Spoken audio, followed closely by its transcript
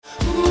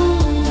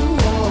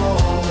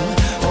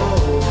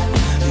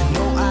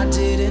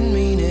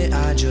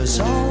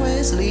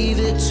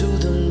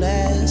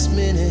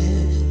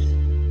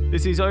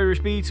This is Irish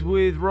Beats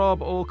with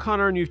Rob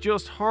O'Connor, and you've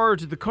just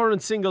heard the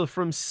current single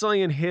from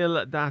Sion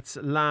Hill, that's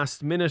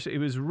Last Minute. It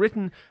was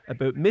written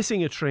about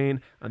missing a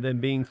train and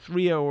then being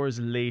 3 hours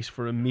late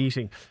for a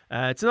meeting.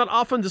 It's not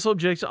often the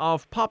subject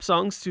of pop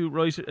songs to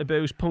write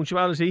about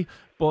punctuality,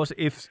 but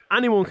if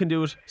anyone can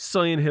do it,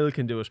 Sion Hill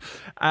can do it.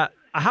 I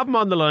have him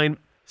on the line.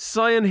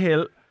 Sion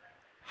Hill,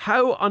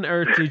 how on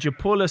earth did you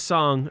pull a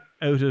song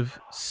out of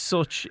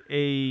such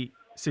a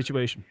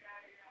situation?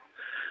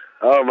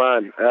 Oh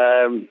man,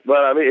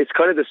 well, I mean, it's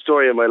kind of the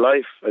story of my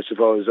life, I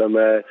suppose.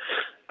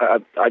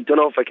 I don't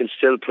know if I can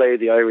still play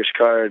the Irish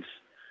cards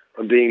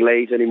on being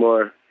late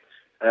anymore,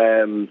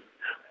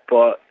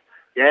 but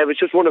yeah, it was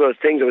just one of those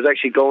things. I was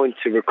actually going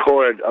to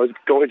record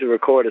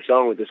a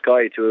song with this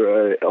guy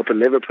up in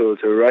Liverpool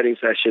to a writing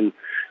session.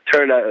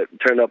 Turned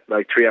up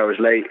like 3 hours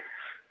late,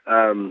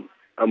 and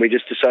we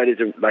just decided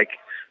to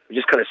we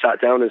just kind of sat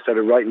down and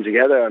started writing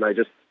together, and I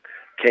just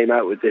came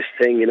out with this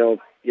thing, you know,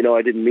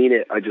 I didn't mean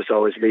it. I just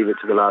always leave it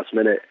to the last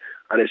minute.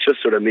 And it's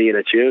just sort of me in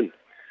a tune.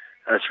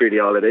 That's really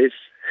all it is.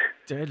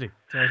 Deadly.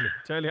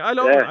 I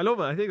love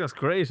it. I think that's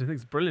great. I think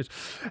it's brilliant.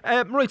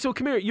 Right, so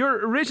come here.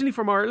 You're originally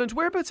from Ireland.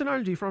 Whereabouts in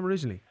Ireland are you from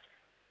originally?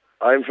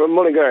 I'm from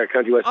Mullingar,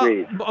 County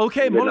Westmeath.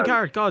 Okay,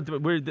 Mullingar. God,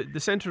 we're the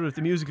centre of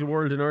the musical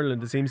world in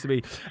Ireland, it seems to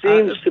be.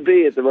 Seems to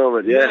be at the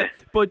moment, yeah.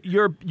 But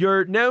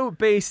you're now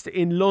based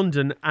in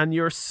London and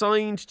you're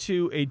signed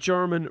to a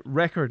German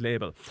record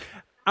label.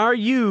 Are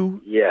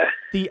you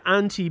the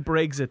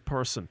anti-Brexit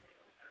person?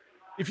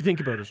 If you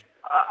think about it.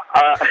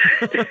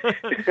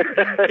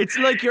 It's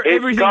like you're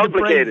everything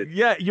complicated.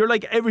 you're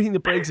like everything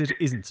that Brexit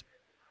isn't.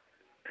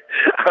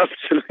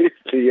 Absolutely,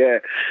 yeah.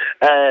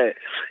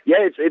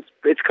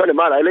 It's kind of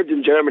mad. I lived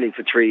in Germany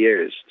for 3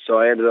 years, so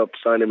I ended up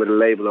signing with a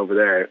label over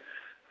there.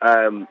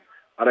 And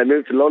I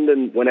moved to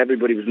London when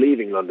everybody was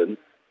leaving London.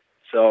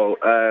 So,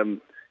 I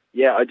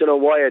don't know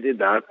why I did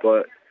that,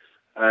 but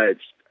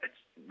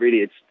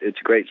it's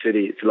a great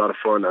city. It's a lot of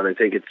fun, and I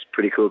think it's a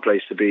pretty cool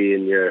place to be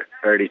in your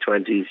early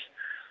 20s.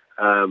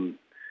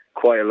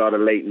 Quite a lot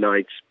of late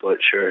nights, but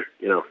sure,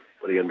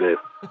 what are you going to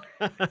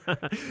do?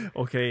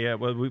 Okay, yeah.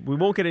 Well, we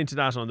won't get into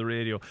that on the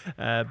radio,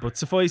 but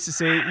suffice to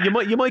say,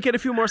 you might get a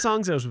few more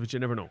songs out of it. You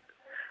never know.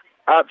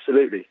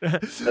 Absolutely,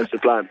 that's the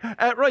plan.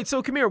 Right.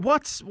 So, come here.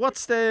 What's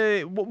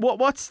the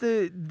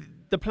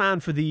plan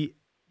for the,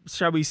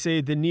 shall we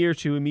say, the near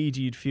to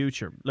immediate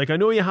future? Like, I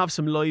know you have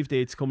some live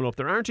dates coming up.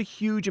 There aren't a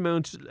huge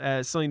amount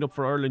signed up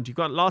for Ireland. You've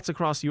got lots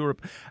across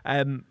Europe.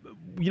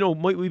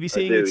 Might we be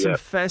seeing some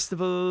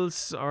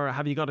festivals, or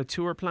have you got a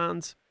tour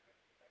planned?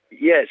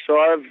 Yeah, so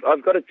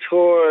I've got a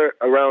tour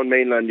around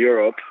mainland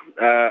Europe,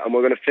 and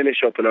we're going to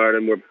finish up in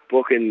Ireland. We're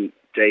booking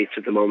dates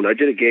at the moment. I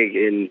did a gig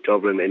in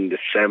Dublin in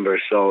December,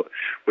 so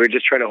we're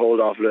just trying to hold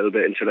off a little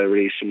bit until I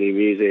release some new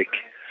music.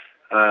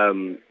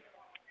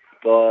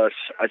 But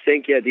I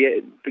think,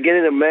 the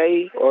beginning of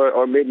May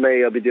or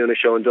mid-May, I'll be doing a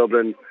show in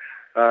Dublin.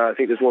 I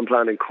think there's one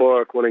planned in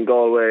Cork, one in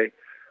Galway.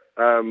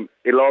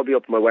 It'll all be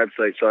up on my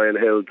website,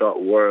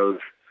 sionhill.world,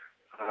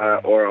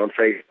 or on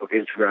Facebook,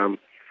 Instagram.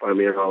 Find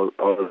me on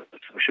all the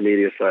social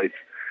media sites.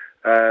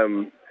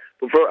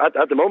 But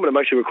at the moment, I'm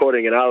actually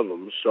recording an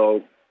album,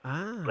 so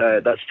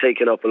that's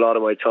taken up a lot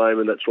of my time,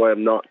 and that's why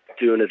I'm not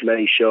doing as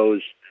many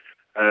shows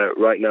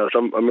right now. So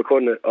I'm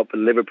recording it up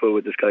in Liverpool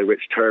with this guy,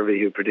 Rich Turvey,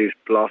 who produced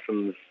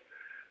Blossoms.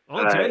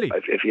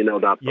 If you know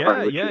that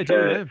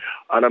band.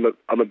 And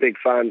I'm a big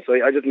fan. So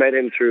I just met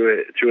him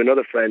through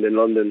another friend in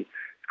London.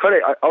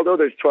 Although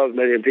there's 12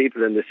 million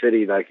people in the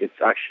city,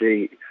 it's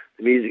actually,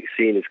 the music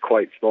scene is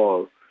quite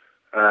small,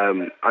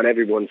 and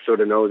everyone sort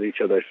of knows each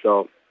other.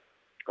 So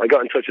I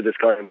got in touch with this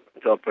guy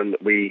and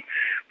we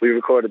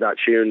recorded that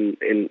tune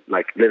in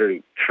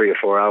literally 3 or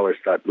 4 hours,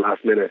 that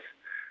Last Minute.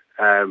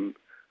 And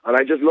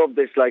I just love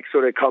this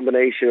sort of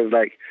combination of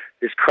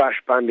this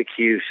Crash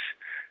Bandicoot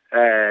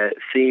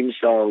theme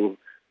song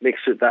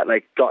mixed with that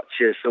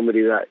Gotcha,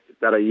 somebody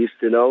that I used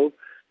to know,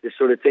 this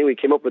sort of thing. We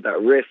came up with that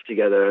riff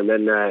together, and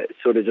then it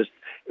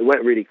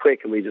went really quick,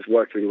 and we just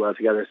worked really well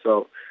together.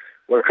 So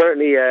we're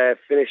currently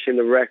finishing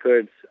the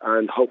record,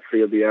 and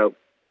hopefully it'll be out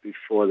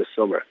before the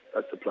summer.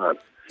 That's the plan.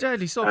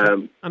 Deadly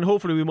stuff. And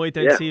hopefully we might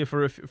then see you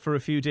for a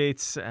few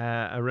dates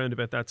around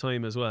about that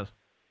time as well.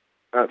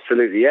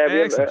 Absolutely, yeah. We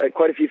have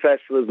quite a few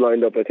festivals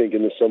lined up, I think,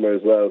 in the summer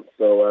as well.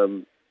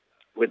 So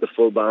with the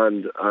full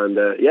band, and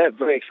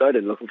very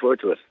excited, looking forward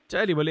to it.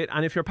 Deadly. Well,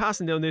 and if you're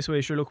passing down this way,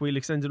 sure, look, we'll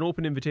extend an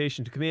open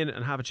invitation to come in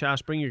and have a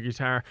chat, bring your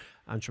guitar,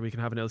 and sure, we can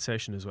have an L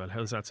session as well.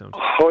 How's that sound?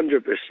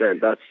 100%.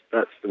 That's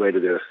the way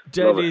to do it.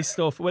 Deadly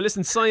stuff. Well,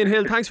 listen, Sion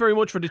Hill, thanks very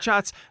much for the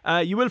chats.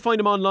 You will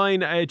find him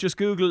online. Just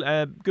Google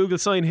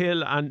Sion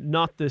Hill and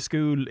not the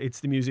school, it's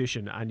the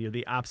musician, and you'll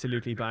be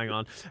absolutely bang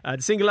on.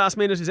 The single Last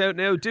Minute is out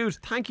now. Dude,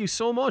 thank you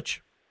so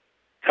much.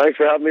 Thanks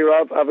for having me,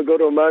 Rob. Have a good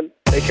one, man.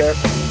 Take care.